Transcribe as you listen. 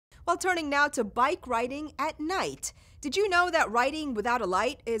Well, turning now to bike riding at night. Did you know that riding without a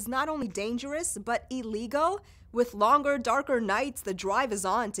light is not only dangerous, but illegal? With longer, darker nights, the drive is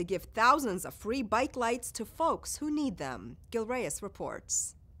on to give thousands of free bike lights to folks who need them. Gil Reyes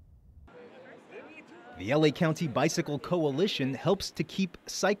reports. The LA County Bicycle Coalition helps to keep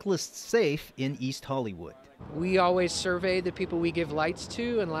cyclists safe in East Hollywood. We always survey the people we give lights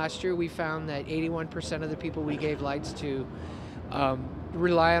to, and last year we found that 81% of the people we gave lights to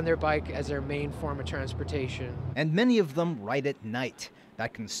rely on their bike as their main form of transportation. And many of them ride at night.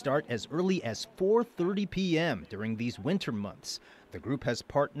 That can start as early as 4:30 p.m. during these winter months. The group has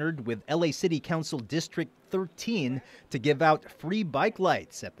partnered with LA City Council District 13 to give out free bike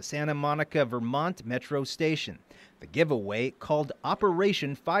lights at the Santa Monica, Vermont Metro Station. The giveaway, called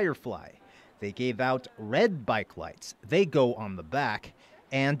Operation Firefly. They gave out red bike lights. They go on the back.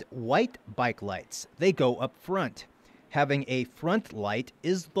 And white bike lights. They go up front. Having a front light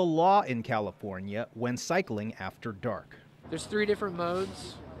is the law in California when cycling after dark. There's 3 different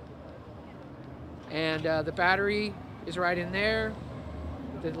modes, and the battery is right in there.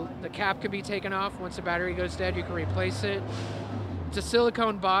 The cap can be taken off. Once the battery goes dead, you can replace it. It's a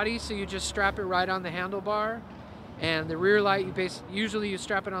silicone body, so you just strap it right on the handlebar. And the rear light, usually you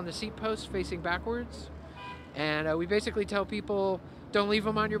strap it on the seat post facing backwards. And we basically tell people, don't leave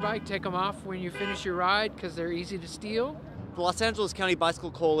them on your bike, take them off when you finish your ride because they're easy to steal. The Los Angeles County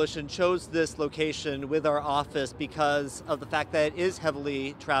Bicycle Coalition chose this location with our office because of the fact that it is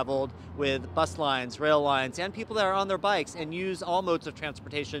heavily traveled with bus lines, rail lines, and people that are on their bikes and use all modes of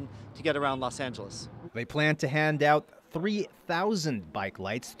transportation to get around Los Angeles. They plan to hand out 3,000 bike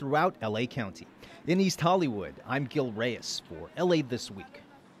lights throughout LA County. In East Hollywood, I'm Gil Reyes for LA This Week.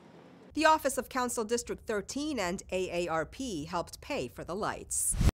 The Office of Council District 13 and AARP helped pay for the lights.